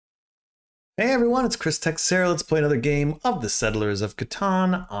Hey everyone, it's Chris Texera. Let's play another game of the Settlers of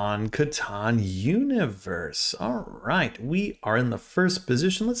Catan on Catan Universe. All right, we are in the first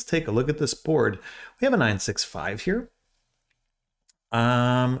position. Let's take a look at this board. We have a 965 here.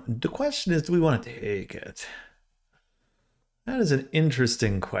 The question is, do we want to take it? That is an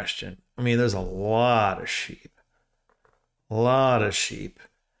interesting question. I mean, there's a lot of sheep. A lot of sheep.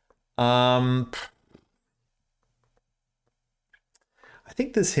 I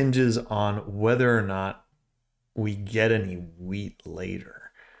think this hinges on whether or not we get any wheat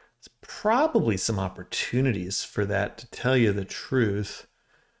later. There's probably some opportunities for that, to tell you the truth.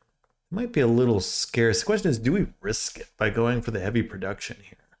 It might be a little scarce. The question is, do we risk it by going for the heavy production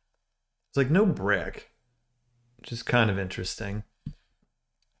here? It's like no brick, which is kind of interesting.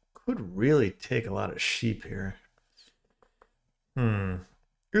 Could really take a lot of sheep here.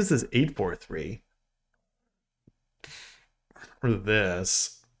 Here's this 843. Or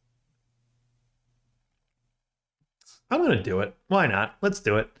this. I'm going to do it. Why not? Let's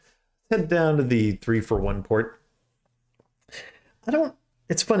do it. Head down to the 3-for-1 port.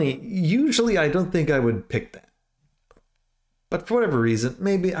 It's funny. Usually I don't think I would pick that. But for whatever reason,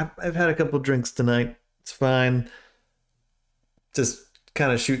 maybe I've had a couple drinks tonight. It's fine. Just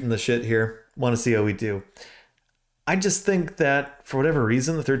kind of shooting the shit here. Want to see how we do. I just think that for whatever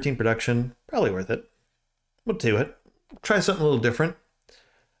reason, the 13 production, probably worth it. We'll do it. Try something a little different.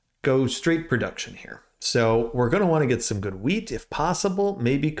 Go straight production here. So we're going to want to get some good wheat if possible,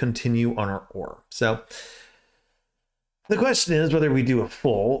 maybe continue on our ore. So the question is whether we do a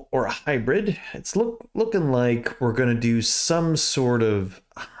full or a hybrid. It's looking like we're going to do some sort of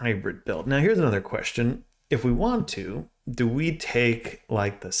hybrid build. Now here's another question. If we want to, do we take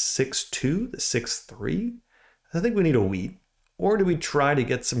like the 6-2, the 6-3? I think we need a wheat. Or do we try to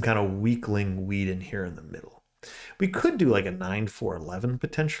get some kind of weakling wheat in here in the middle? We could do like a 9-4-11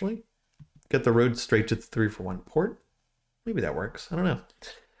 potentially. Get the road straight to the 3-for-1 port. Maybe that works. I don't know.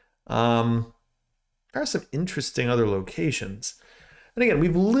 There are some interesting other locations. And again,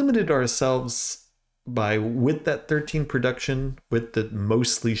 we've limited ourselves with that 13 production, with the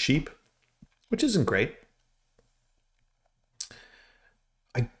mostly sheep, which isn't great.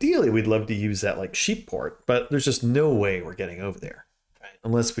 Ideally, we'd love to use that like sheep port, but there's just no way we're getting over there, right?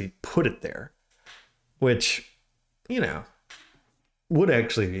 Unless we put it there, which, you know, would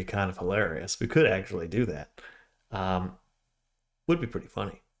actually be kind of hilarious. We could actually do that. Would be pretty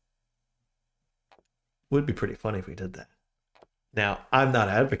funny. Would be pretty funny if we did that. Now, I'm not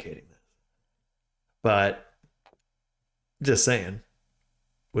advocating this, but just saying,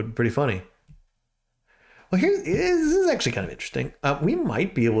 would be pretty funny. Well, this is actually kind of interesting. We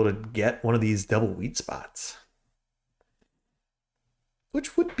might be able to get one of these double wheat spots,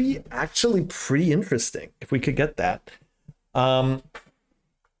 which would be actually pretty interesting if we could get that.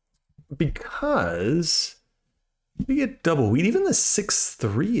 Because we get double wheat. Even the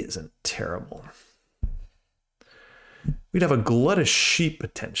 6-3 isn't terrible. We'd have a glut of sheep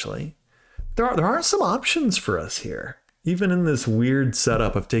potentially. There are some options for us here, even in this weird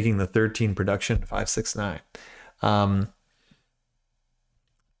setup of taking the 13 production 5-6-9. Oh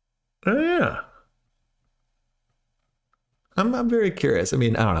yeah. I'm very curious. I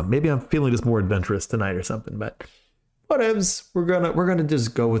mean, I don't know. Maybe I'm feeling just more adventurous tonight or something, but whatevs. We're gonna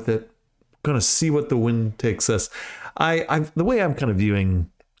just go with it. Gonna see what the wind takes us. The way I'm kind of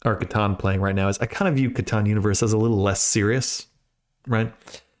viewing our Catan playing right now is I kind of view Catan Universe as a little less serious, right?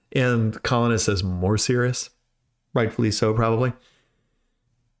 And Colonists as more serious, rightfully so, probably.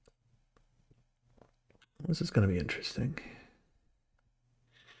 This is gonna be interesting.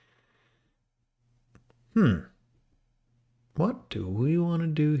 What do we want to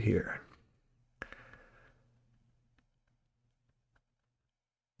do here?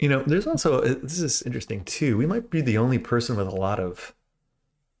 You know, there's also, this is interesting too. We might be the only person with a lot of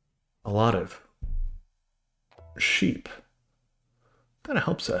sheep. Kind of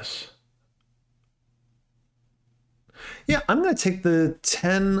helps us. Yeah, I'm going to take the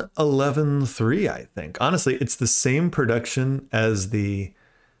 10-11-3, I think. Honestly, it's the same production as the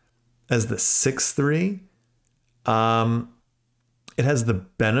 6-3. It has the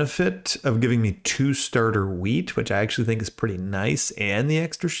benefit of giving me 2 starter wheat, which I actually think is pretty nice, and the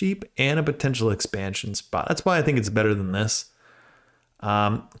extra sheep, and a potential expansion spot. That's why I think it's better than this.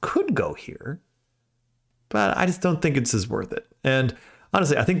 Could go here, but I just don't think it's as worth it. And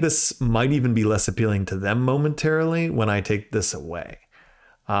honestly, I think this might even be less appealing to them momentarily when I take this away.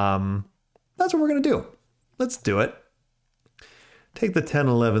 That's what we're going to do. Let's do it. Take the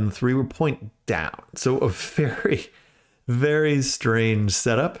 10-11-3. We're point down. So a very, very strange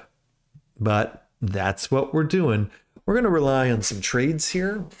setup, but that's what we're doing. We're going to rely on some trades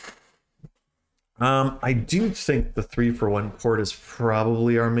here. I do think the 3-for-1 port is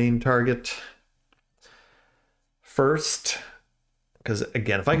probably our main target first. Because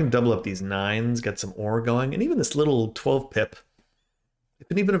again, if I can double up these 9s, get some ore going, and even this little 12 pip,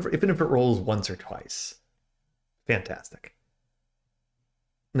 even if it rolls once or twice, fantastic.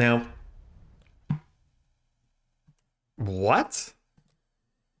 Now, what?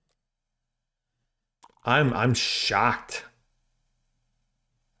 I'm shocked.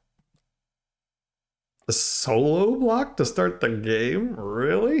 A solo block to start the game?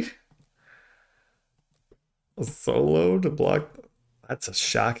 Really? A solo to block? That's a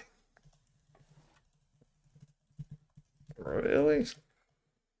shock. Really?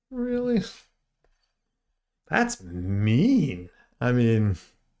 Really? That's mean. I mean,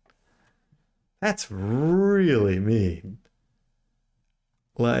 that's really mean.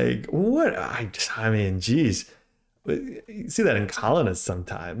 Like, what? I mean, geez. You see that in colonists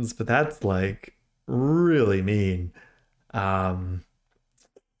sometimes, but that's like really mean. Um,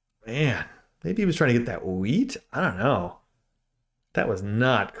 Man, maybe he was trying to get that wheat. I don't know. That was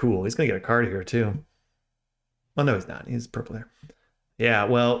not cool. He's gonna get a card here too. Oh no, he's not. He's purple there. Yeah,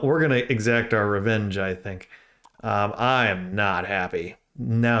 well, we're gonna exact our revenge, I think. I am not happy.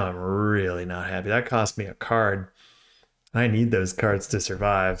 No, I'm really not happy. That cost me a card. I need those cards to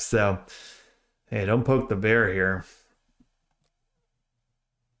survive. So, hey, don't poke the bear here.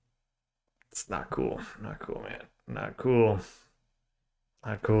 It's not cool. Not cool, man. Not cool.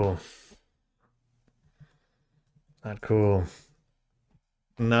 Not cool. Not cool.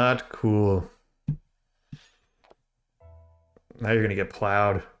 Not cool. Now you're gonna get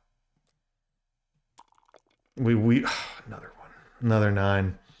plowed. We another one. Another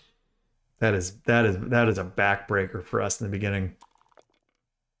 9. That is a backbreaker for us in the beginning.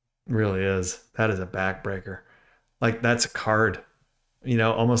 It really is. That is a backbreaker. Like that's a card. You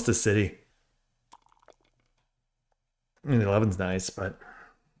know, almost a city. I mean, the 11's nice, but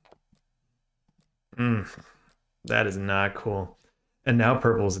that is not cool. And now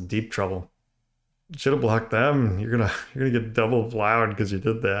purple's in deep trouble. Should have blocked them. You're gonna get double plowed because you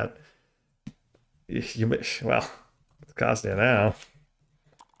did that. Well, it's costing you now.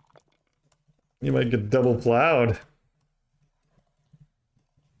 You might get double plowed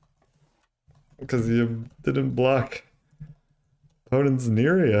because you didn't block opponents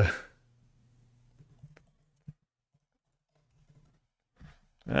near you.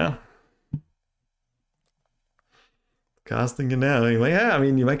 Yeah. Costing you now. You're like, yeah, I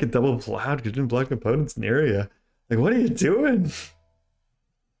mean, you might get double plowed because you didn't block opponents near you. Like, what are you doing?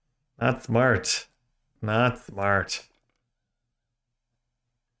 Not smart. Not smart.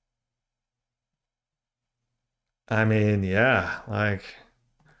 I mean, yeah,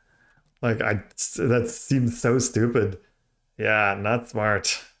 that seems so stupid. Yeah, not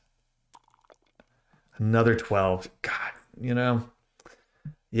smart. Another 12. God, you know.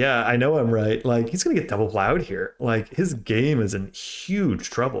 Yeah, I know I'm right. Like, he's gonna get double plowed here. Like, his game is in huge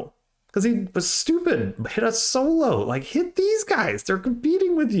trouble. Because he was stupid. Hit a solo. Like, hit these guys. They're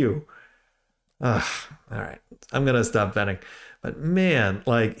competing with you. Ugh. All right. I'm gonna stop venting. But man,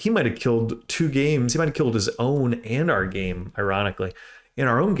 like, he might have killed 2 games. He might have killed his own and our game, ironically. In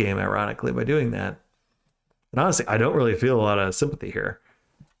our own game, ironically, by doing that. And honestly, I don't really feel a lot of sympathy here.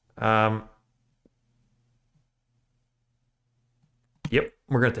 Yep,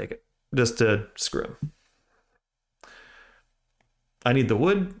 we're gonna take it. Just to screw him. I need the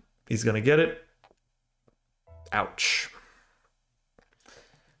wood. He's gonna get it. Ouch. I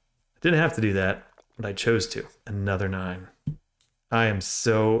didn't have to do that, but I chose to. Another 9. I am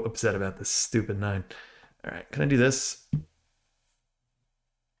so upset about this stupid 9. All right, can I do this?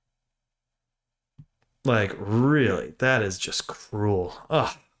 Like, really? That is just cruel.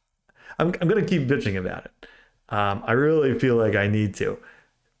 Ugh. I'm gonna keep bitching about it. I really feel like I need to,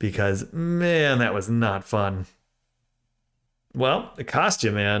 because man, that was not fun. Well, it cost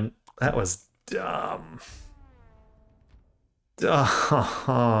you, man. That was dumb.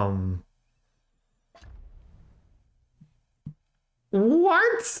 Dumb.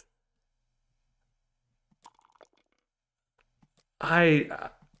 What? I.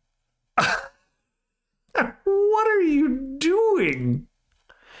 What are you doing?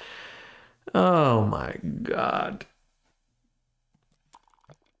 Oh my God.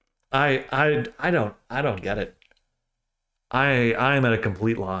 I don't get it. I'm at a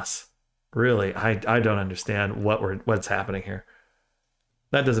complete loss. Really, I don't understand what's happening here.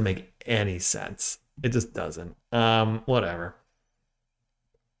 That doesn't make any sense. It just doesn't. Whatever.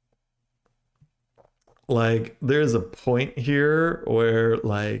 Like, there's a point here where,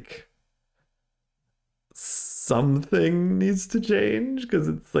 like, something needs to change because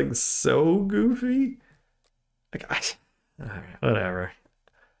it's like so goofy. Like, all right, whatever.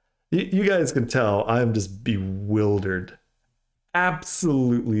 You guys can tell I'm just bewildered,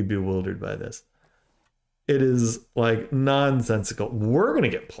 absolutely bewildered by this. It is like nonsensical. We're gonna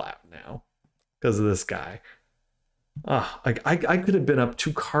get plowed now because of this guy. Like I could have been up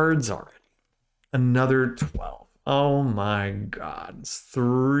 2 cards already. Another 12. Oh my God. It's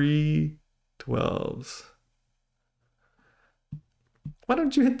 3 12s. Why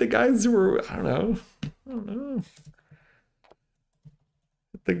don't you hit the guys who were, I don't know.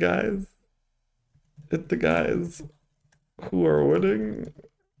 Hit the guys. Hit the guys who are winning.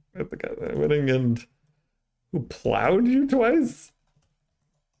 Hit the guys that are winning and who plowed you twice.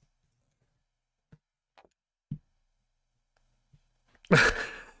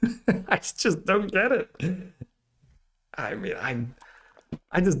 I just don't get it. I mean,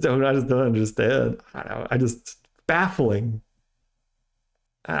 I just don't understand. I don't know. I just baffling.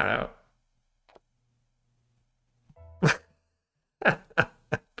 I don't know.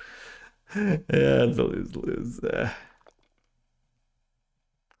 Yeah, it's a lose-lose. But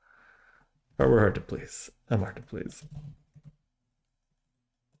we're hard to please. I'm hard to please.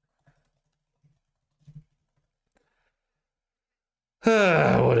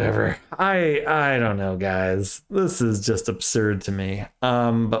 Whatever. I don't know, guys. This is just absurd to me.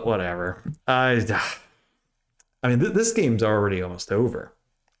 But whatever. I mean, this game's already almost over.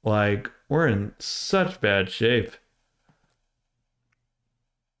 Like, we're in such bad shape.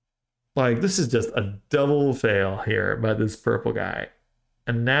 Like, this is just a double fail here by this purple guy.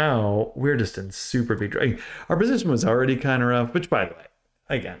 And now we're just in super big trouble. Our position was already kind of rough, which, by the way,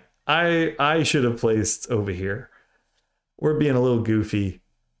 again, I should have placed over here. We're being a little goofy.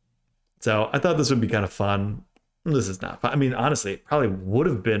 So I thought this would be kind of fun. This is not fun. I mean, honestly, it probably would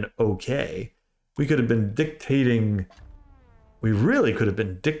have been okay. We could have been dictating. We really could have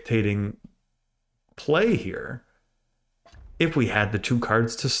been dictating play here if we had the 2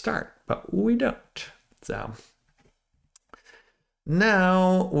 cards to start, but we don't. So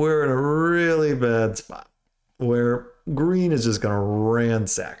now we're in a really bad spot where green is just going to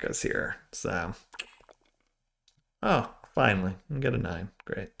ransack us here. So, oh, finally, we get a 9.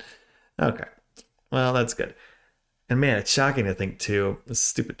 Great. Okay. Well, that's good. And man, it's shocking to think too. This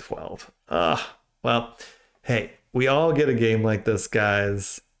stupid 12. Well, hey, we all get a game like this,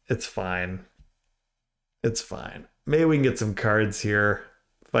 guys. It's fine. It's fine. Maybe we can get some cards here,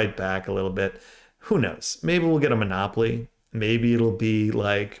 fight back a little bit. Who knows? Maybe we'll get a Monopoly. Maybe it'll be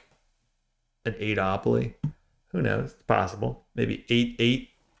like an 8-opoly. Who knows? It's possible. Maybe 8-8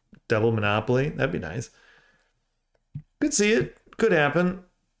 double Monopoly. That'd be nice. Could see it. Could happen.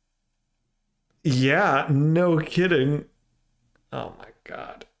 Yeah, no kidding. Oh my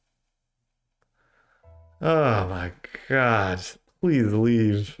God. Oh my God. Please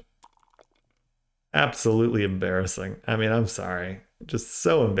leave. Absolutely embarrassing. I mean, I'm sorry. Just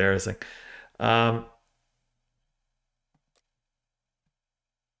so embarrassing. Can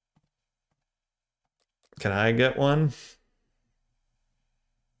I get one?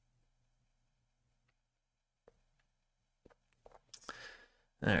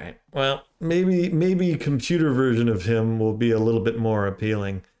 All right. Well, maybe computer version of him will be a little bit more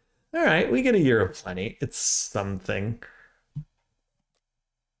appealing. All right, we get a year of plenty. It's something.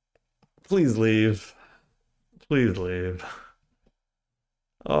 Please leave. Please leave.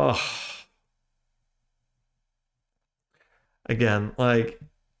 Oh. Again, like,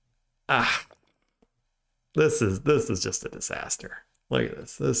 this is just a disaster. Look at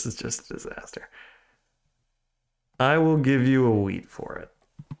this. This is just a disaster. I will give you a wheat for it.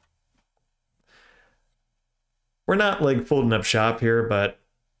 We're not like folding up shop here, but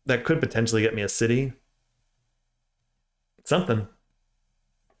that could potentially get me a city. Something.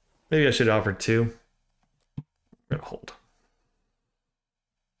 Maybe I should offer 2. I'm gonna hold.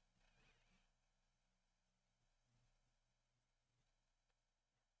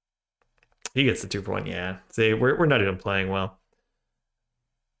 He gets the 2 for 1. Yeah. See, we're not even playing well.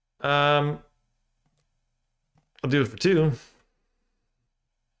 I'll do it for 2.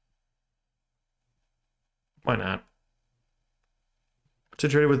 Why not? To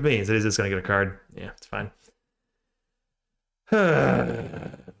trade with me. So he's just gonna get a card. Yeah, it's fine.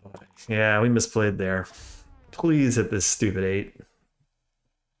 Yeah, we misplayed there. Please hit this stupid 8.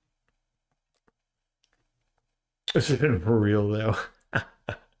 This isn't for real though.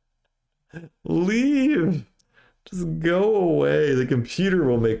 Leave. Just go away. The computer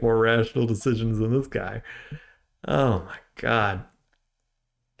will make more rational decisions than this guy. Oh my God.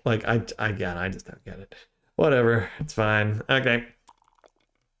 Like, I just don't get it. Whatever. It's fine. Okay.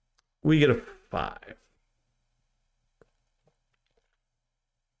 We get a 5.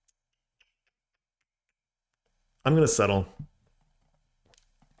 I'm going to settle.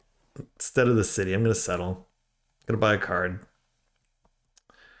 Instead of the city, I'm going to settle. I'm going to buy a card.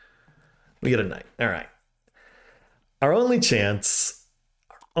 We get a knight. All right. Our only chance,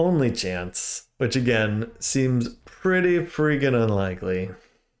 which again seems pretty freaking unlikely.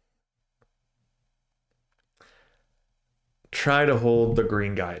 Try to hold the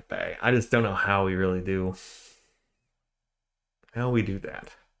green guy at bay. I just don't know how we really do. How we do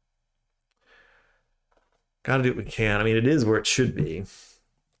that. Gotta do what we can. I mean, it is where it should be.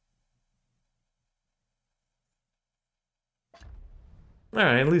 All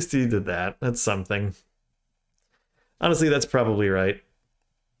right, at least he did that. That's something. Honestly, that's probably right.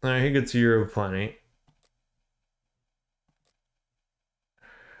 All right, he gets Euro plenty.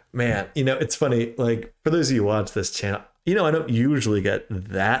 Man, you know, it's funny. Like, for those of you who watch this channel, you know, I don't usually get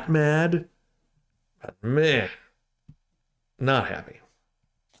that mad. But man, not happy.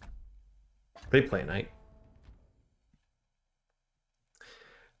 They play knight.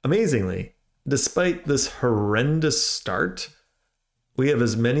 Amazingly, despite this horrendous start, we have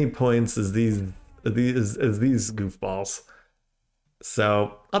as many points as these goofballs.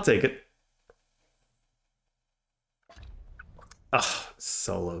 So I'll take it. Oh,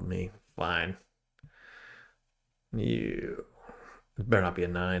 soloed me. Fine. You. It better not be a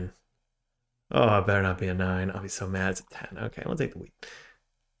 9. Oh, it better not be a 9. I'll be so mad. It's a 10. Okay, we'll take the wheat.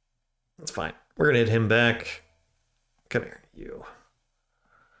 That's fine. We're gonna hit him back. Come here, you.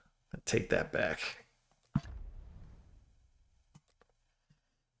 Take that back.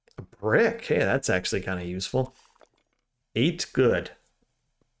 A brick. Hey, that's actually kind of useful. 8, good.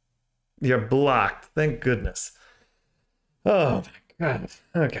 You're blocked. Thank goodness. Oh my god.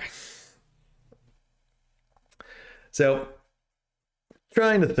 Okay. So,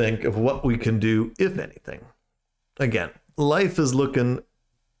 trying to think of what we can do, if anything. Again, life is looking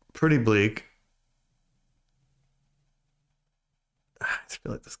pretty bleak. I just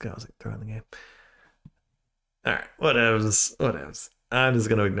feel like this guy was like throwing the game. All right, whatevs. I'm just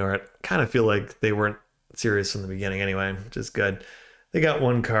gonna ignore it. Kind of feel like they weren't serious from the beginning anyway, which is good. They got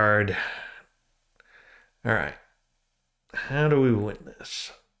 1 card. All right, how do we win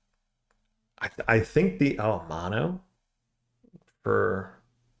this? I think the mono for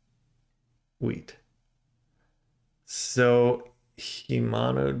wheat. So he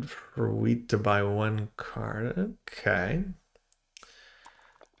monoed for wheat to buy 1 card. Okay.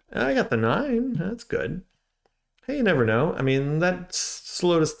 I got the 9. That's good. Hey, you never know. I mean, that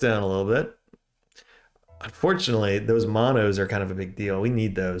slowed us down a little bit. Unfortunately, those monos are kind of a big deal. We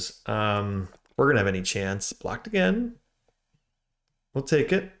need those. We're going to have any chance. Blocked again. We'll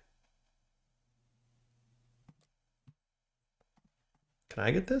take it. Can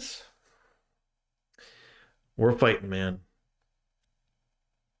I get this? We're fighting, man.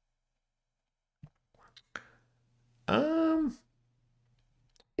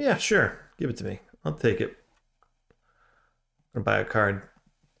 Yeah, sure. Give it to me. I'll take it. Or buy a card.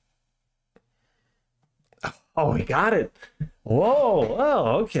 Oh, we got it. Whoa.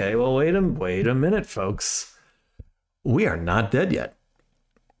 Oh, okay. Well, wait a minute, folks. We are not dead yet.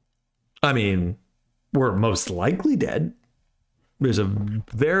 I mean, we're most likely dead. There's a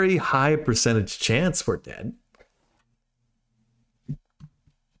very high percentage chance we're dead.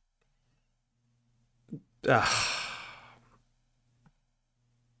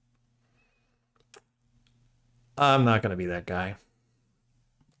 I'm not going to be that guy.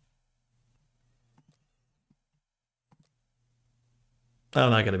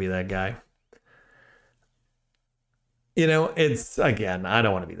 I'm not going to be that guy. You know, it's, again, I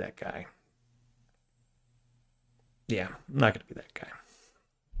don't want to be that guy. Yeah, I'm not going to be that guy.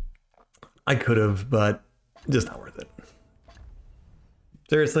 I could have, but just not worth it.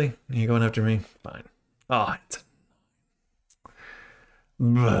 Seriously? Are you going after me? Fine. Oh, it's...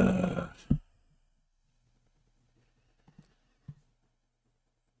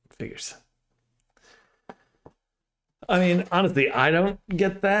 Figures. I mean, honestly, I don't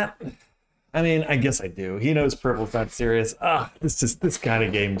get that. I mean, I guess I do. He knows purple's not serious. This kind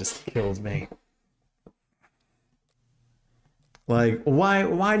of game just kills me. Like,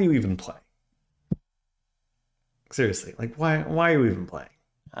 why do you even play? Seriously, like, why are you even playing?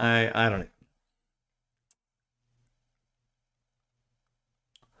 I don't know.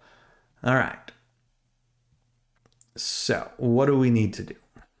 All right. So, what do we need to do?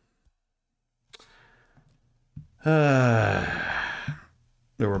 There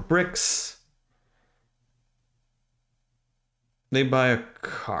were bricks. They buy a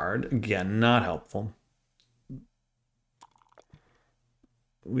card. Again, not helpful.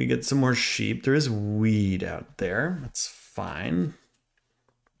 We get some more sheep. There is weed out there. That's fine.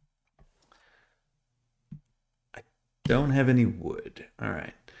 I Don't have any wood. All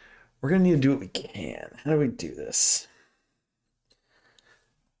right. We're going to need to do what we can. How do we do this?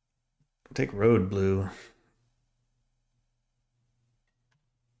 Take road blue.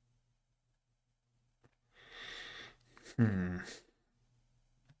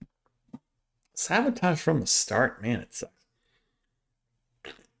 Sabotage from the start. Man, it sucks.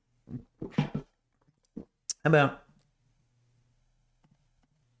 How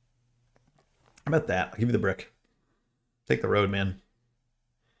about that? I'll give you the brick. Take the road, man.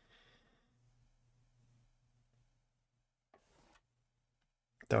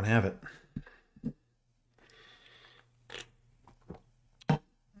 Don't have it.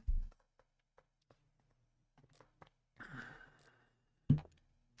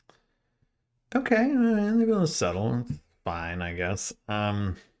 Okay, they're gonna settle. Fine, I guess.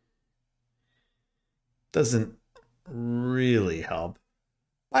 Doesn't really help.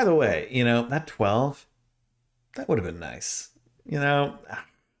 By the way, you know, that 12, that would have been nice. You know,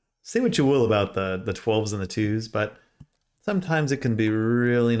 say what you will about the 12s and the 2s, but sometimes it can be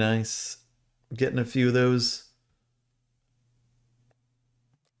really nice getting a few of those.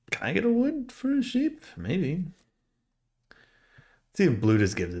 Can I get a wood for a sheep? Maybe. See if blue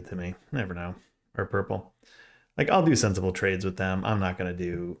just gives it to me. Never know. Or purple. Like, I'll do sensible trades with them. I'm not going to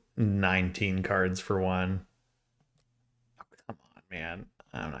do 19 cards for one. Oh, come on, man.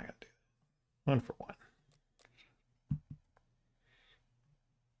 I'm not going to do that. 1 for 1.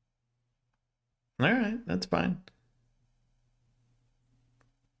 All right, that's fine.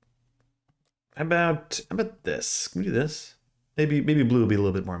 How about this? Can we do this? Maybe blue will be a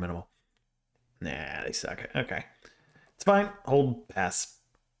little bit more minimal. Nah, they suck. Okay. It's fine. Hold pass.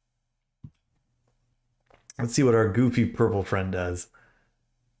 Let's see what our goofy purple friend does.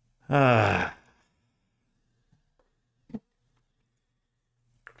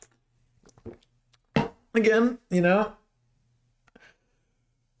 Again, you know,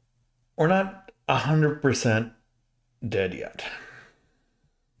 we're not 100% dead yet.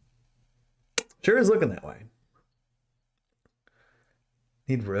 Sure is looking that way.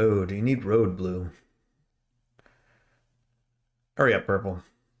 Need road. You need road blue. Hurry up, purple.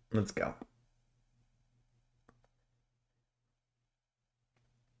 Let's go.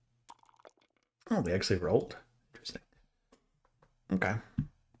 Oh, they actually rolled. Interesting. Okay.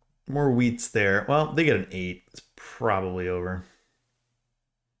 More wheats there. Well, they get an 8. It's probably over.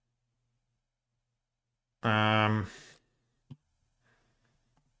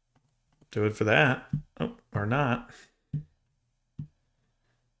 Do it for that. Oh, or not.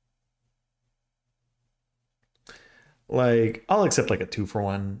 Like, I'll accept like a 2 for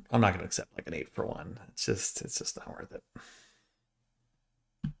 1. I'm not gonna accept like an 8 for 1. It's just not worth it.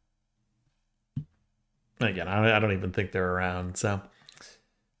 Again, I don't even think they're around, so.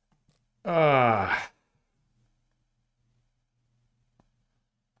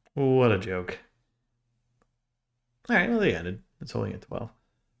 What a joke. All right, well, they ended. It's only at 12.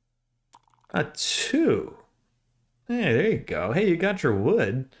 A 2. Hey, there you go. Hey, you got your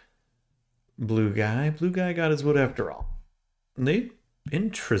wood. Blue guy. Blue guy got his wood after all.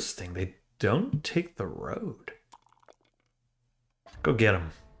 Interesting. They don't take the road. Go get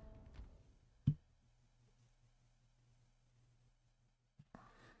him.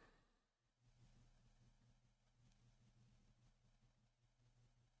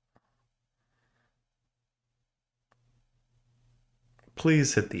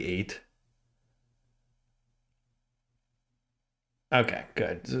 Please hit the 8. Okay,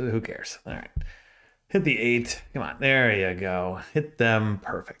 good. Who cares? All right. Hit the 8. Come on. There you go. Hit them.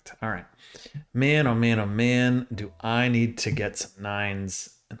 Perfect. All right. Man, oh man, oh man. Do I need to get some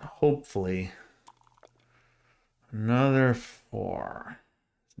 9s? And hopefully another 4.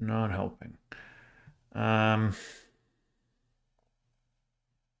 Not helping.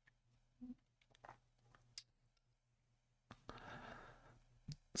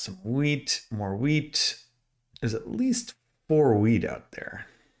 Some wheat, more wheat. There's at least 4 wheat out there.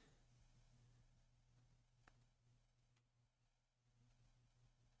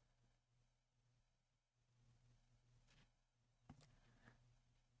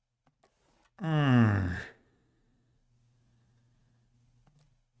 All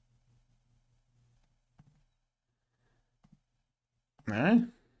right.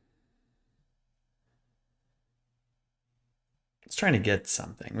 It's trying to get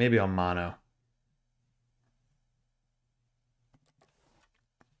something. Maybe I'll mono.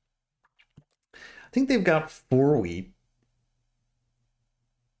 I think they've got 4 wheat.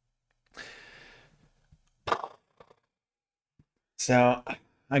 So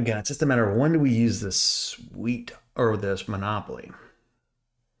again, it's just a matter of when do we use this wheat or this monopoly?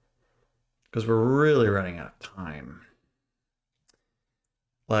 Because we're really running out of time.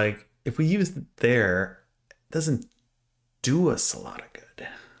 Like, if we use it there, it doesn't do us a lot of good.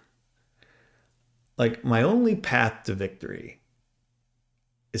 Like, my only path to victory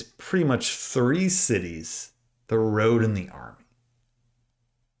is pretty much 3 cities, the road, and the army.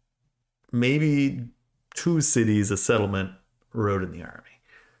 Maybe 2 cities, a settlement, road, and the army.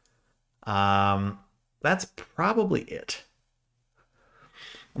 That's probably it.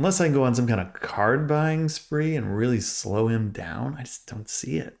 Unless I can go on some kind of card buying spree and really slow him down, I just don't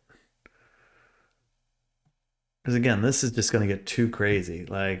see it. Because again, this is just going to get too crazy.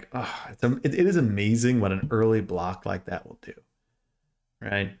 Like, oh, it is amazing what an early block like that will do,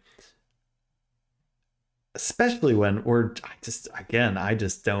 right? Especially when I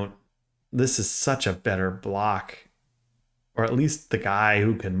just don't. This is such a better block, or at least the guy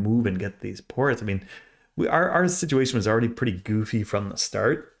who can move and get these ports. I mean, our situation was already pretty goofy from the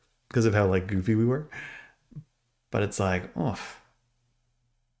start because of how like goofy we were. But it's like, oh,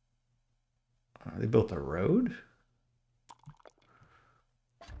 they built a road.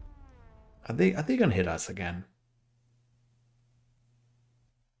 Are they gonna hit us again?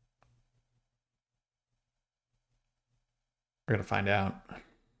 We're gonna find out. All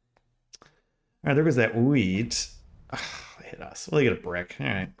right, there goes that wheat. Ugh, they hit us. Well, they get a brick. All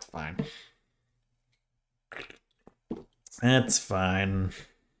right, it's fine. That's fine.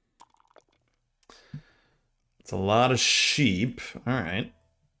 It's a lot of sheep. All right.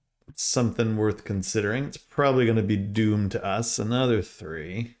 It's something worth considering. It's probably going to be doomed to us. Another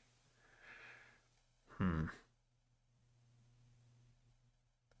 3.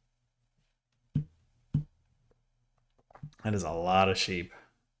 That is a lot of sheep.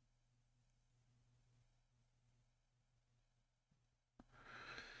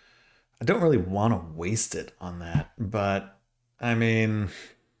 I don't really want to waste it on that, but I mean,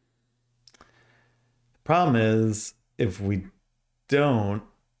 the problem is if we don't,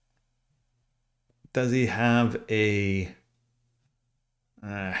 does he have a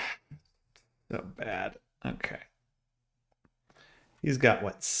so bad. Okay. He's got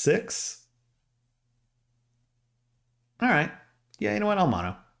what, 6? All right. Yeah, you know what? I'll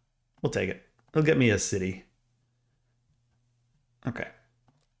mono. We'll take it. He'll get me a city. Okay.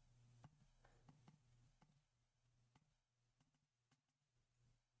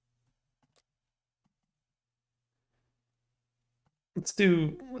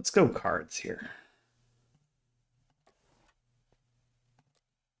 Let's go cards here.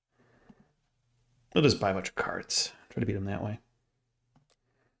 We'll just buy a bunch of cards. Try to beat him that way.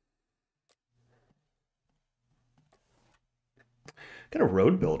 Got a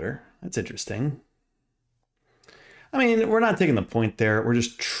road builder. That's interesting. I mean, we're not taking the point there. We're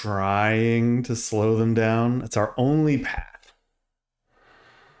just trying to slow them down. It's our only path.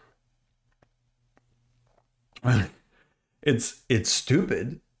 It's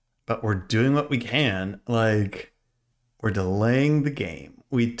stupid, but we're doing what we can. Like, we're delaying the game.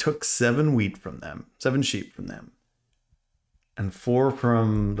 We took 7 wheat from them, 7 sheep from them, and 4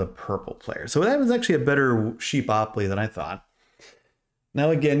 from the purple player. So that was actually a better sheepopoly than I thought. Now,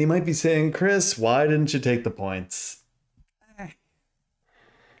 again, you might be saying, Chris, why didn't you take the points?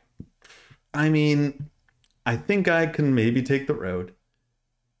 I mean, I think I can maybe take the road,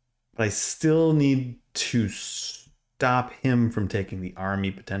 but I still need to stop him from taking the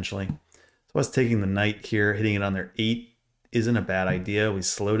army potentially. So us taking the knight here, hitting it on their 8 isn't a bad idea. We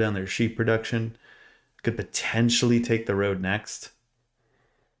slow down their sheep production. Could potentially take the road next.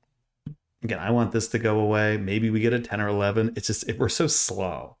 Again, I want this to go away. Maybe we get a 10 or 11. It's just, we're so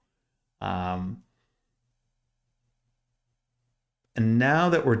slow. And now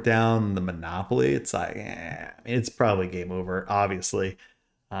that we're down the monopoly, it's like, it's probably game over, obviously.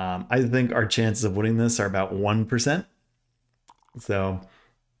 I think our chances of winning this are about 1%. So,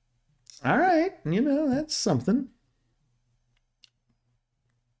 all right, you know, that's something.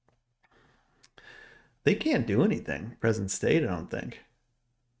 They can't do anything, present state, I don't think.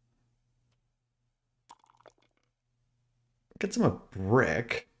 Gets them a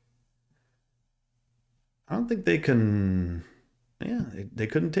brick. I don't think they can... Yeah, they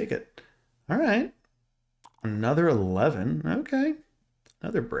couldn't take it. All right. Another 11. Okay.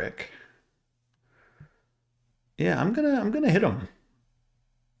 Another brick. Yeah, I'm gonna hit him. I'm gonna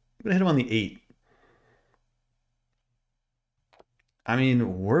hit him on the 8. I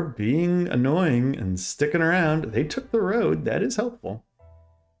mean, we're being annoying and sticking around. They took the road. That is helpful.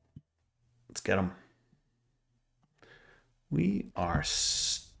 Let's get them. We are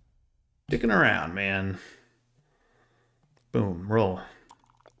sticking around, man. Boom, roll.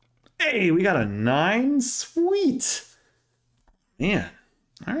 Hey, we got a 9. Sweet. Man,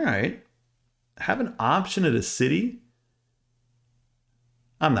 all right. Have an option at a city.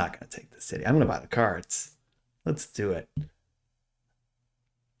 I'm not going to take the city. I'm going to buy the cards. Let's do it.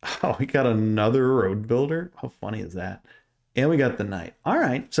 Oh, we got another road builder. How funny is that? And we got the knight. All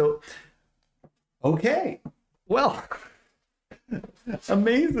right. So, okay. Well,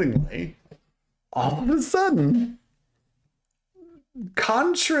 amazingly, all of a sudden,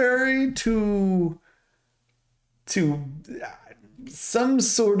 contrary to some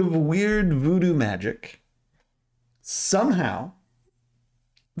sort of weird voodoo magic, somehow,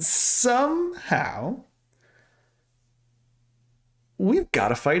 we've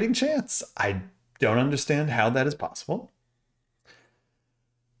got a fighting chance. I don't understand how that is possible.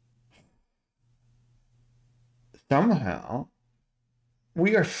 Somehow,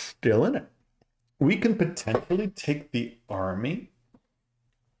 we are still in it. We can potentially take the army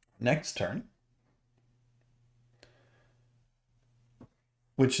next turn,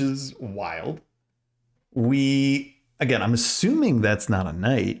 which is wild. Again, I'm assuming that's not a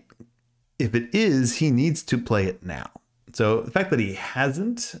knight. If it is, he needs to play it now. So the fact that he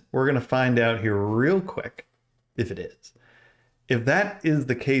hasn't, we're going to find out here real quick if it is. If that is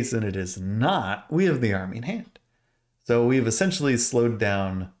the case and it is not, we have the army in hand. So we've essentially slowed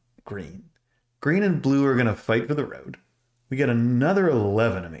down green. Green and blue are going to fight for the road. We get another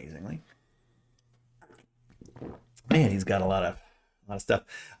 11, amazingly. Man, he's got a lot of stuff.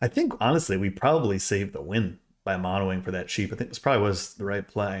 I think, honestly, we probably saved the win by monoing for that sheep. I think this probably was the right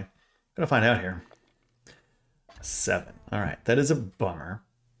play. I'm going to find out here. 7. All right, that is a bummer.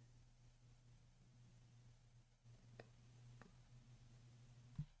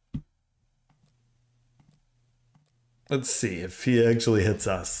 Let's see if he actually hits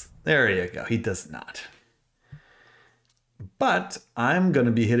us. There you go. He does not. But I'm going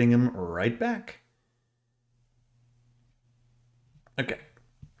to be hitting him right back. Okay.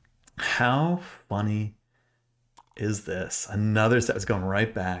 How funny is this? Another set is going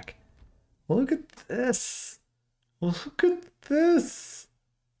right back. Look at this. Look at this.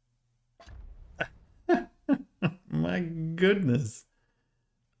 My goodness.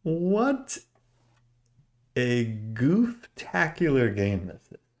 What a goof-tacular game this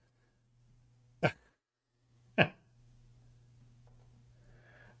is.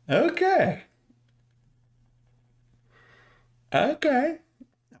 Okay. Okay.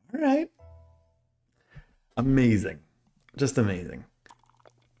 All right. Amazing. Just amazing.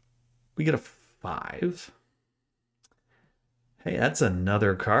 We get a 5. Hey, that's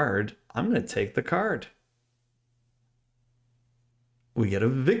another card. I'm going to take the card. We get a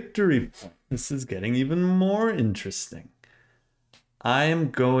victory point. This is getting even more interesting.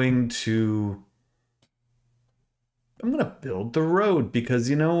 I'm going to build the road because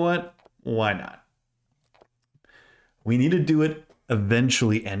you know what? Why not? We need to do it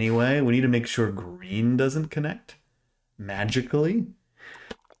eventually anyway. We need to make sure green doesn't connect magically.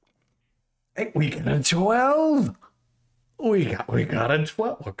 Hey, we got a 12. We got a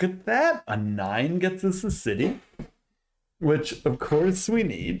 12. Look at that. A 9 gets us a city, which of course we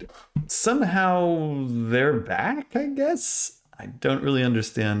need. Somehow they're back, I guess. I don't really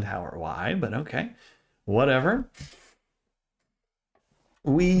understand how or why, but okay. Whatever.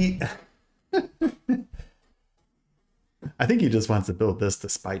 I think he just wants to build this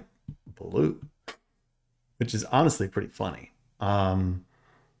despite blue, which is honestly pretty funny. I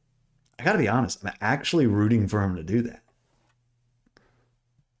gotta be honest, I'm actually rooting for him to do that.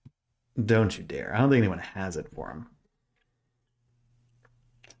 Don't you dare. I don't think anyone has it for him.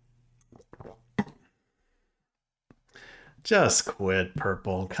 Just quit,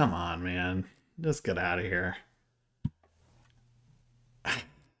 purple. Come on, man. Just get out of here.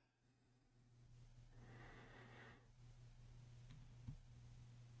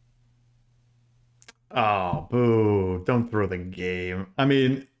 Oh, boo. Don't throw the game. I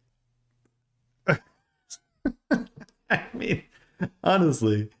mean,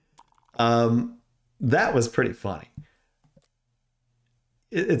 honestly, that was pretty funny.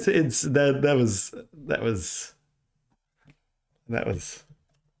 That was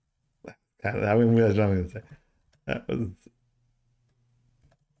I mean, what I'm gonna say. That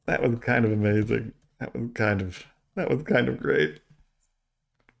was kind of amazing. That was kind of great.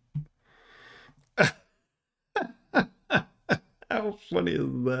 How funny is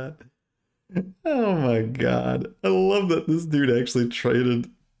that? Oh my god. I love that this dude actually traded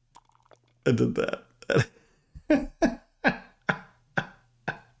and did that.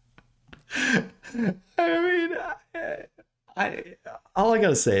 All I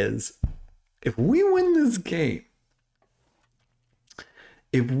gotta say is, if we win this game,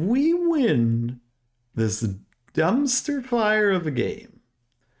 if we win this dumpster fire of a game,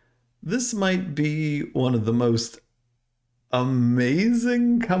 this might be one of the most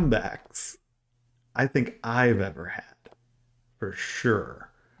amazing comebacks I think I've ever had. For sure.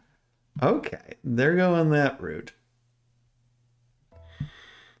 Okay, they're going that route.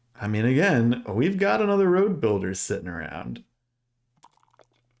 I mean, again, we've got another road builder sitting around.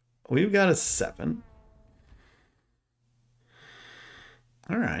 We've got a 7.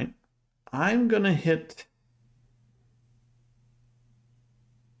 All right. I'm going to hit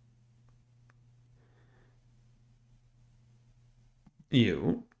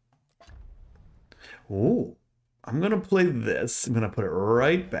you. Oh, I'm going to play this. I'm going to put it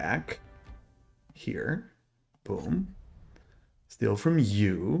right back here. Boom. Steal from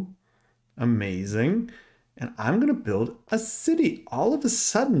you. Amazing. And I'm going to build a city. All of a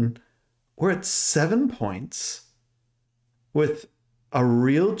sudden, we're at 7 points with a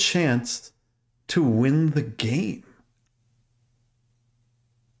real chance to win the game.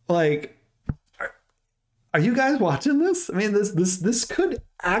 Like, are you guys watching this? I mean, this could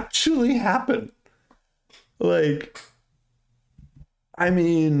actually happen. Like, I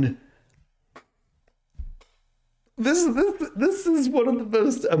mean, this is one of the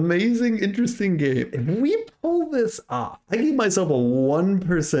most amazing, interesting games. If we pull this off, I give myself a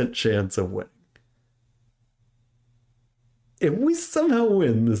 1% chance of winning. If we somehow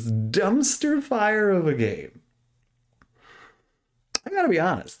win this dumpster fire of a game, I gotta be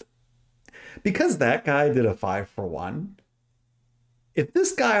honest. Because that guy did a 5-for-1, if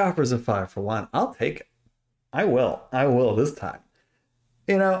this guy offers a 5-for-1, I'll take it. I will this time.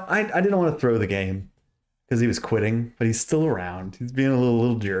 You know, I didn't want to throw the game because he was quitting, but he's still around. He's being a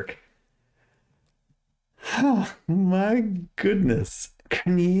little jerk. Oh, my goodness.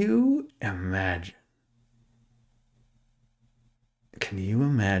 Can you imagine? Can you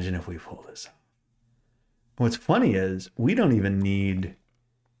imagine if we pull this off? What's funny is we don't even need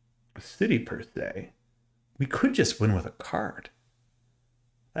a city per se. We could just win with a card.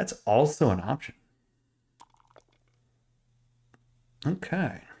 That's also an option.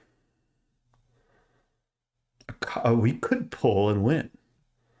 Okay. We could pull and win,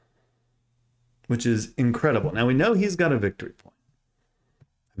 which is incredible. Now we know he's got a victory point.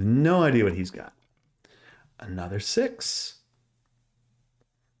 I have no idea what he's got. Another 6.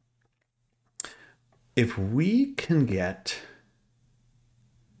 If we can get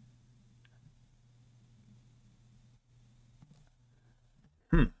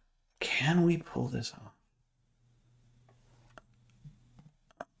can we pull this off?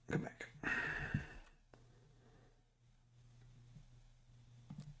 Go back.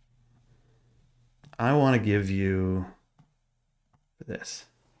 I want to give you this.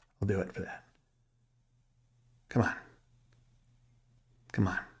 I'll do it for that. Come on. Come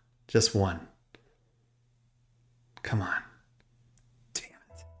on. Just 1. Come on. Damn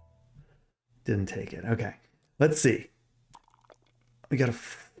it. Didn't take it. Okay. Let's see. We got a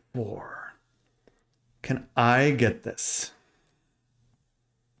 4. Can I get this?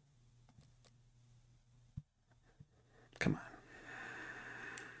 Come on.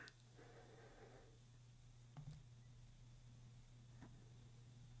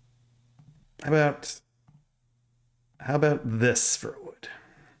 How about this for a wood?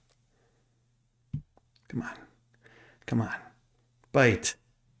 Come on. Come on. Bite.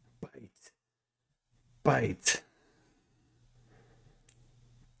 Bite. Bite.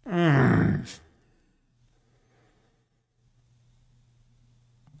 How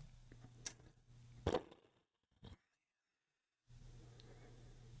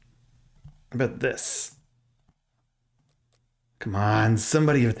about this? Come on,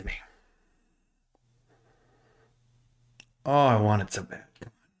 somebody give it to me. Oh, I want it so bad.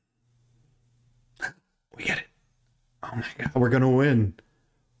 Come on. We get it. Oh my God, we're gonna win.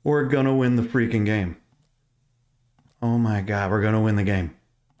 We're gonna win the freaking game. Oh my God, we're gonna win the game.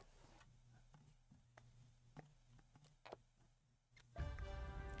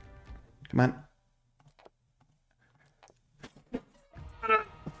 Come on. I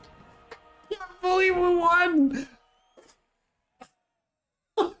can't believe we won.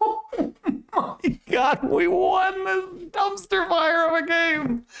 Oh my God, we won this dumpster fire of a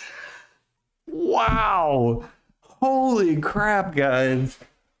game. Wow. Holy crap, guys.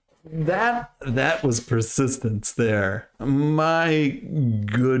 That was persistence there. My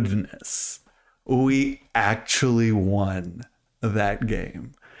goodness. We actually won that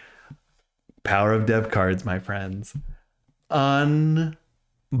game. Power of dev cards, my friends. Unbelievable.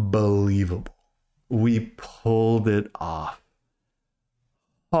 We pulled it off.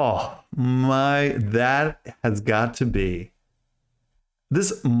 Oh my, that has got to be.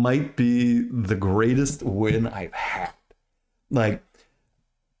 This might be the greatest win I've had. Like,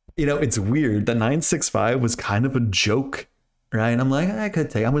 you know, it's weird. The 965 was kind of a joke right? And I'm like, I could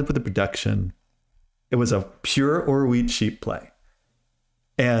take, I'm going to put the production. It was a pure or wheat sheep play.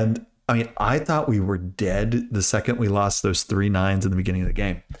 And I mean, I thought we were dead the second we lost those 3 9s in the beginning of the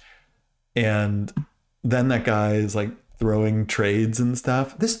game. And then that guy is like throwing trades and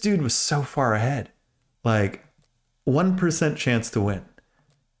stuff. This dude was so far ahead, like 1% chance to win.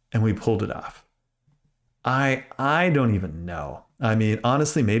 And we pulled it off. I don't even know. I mean,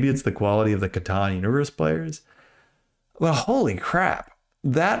 honestly, maybe it's the quality of the Catan universe players. Well, holy crap.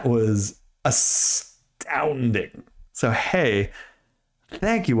 That was astounding. So, hey,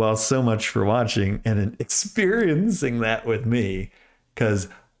 thank you all so much for watching and experiencing that with me. Because,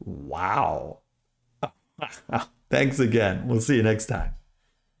 wow. Thanks again. We'll see you next time.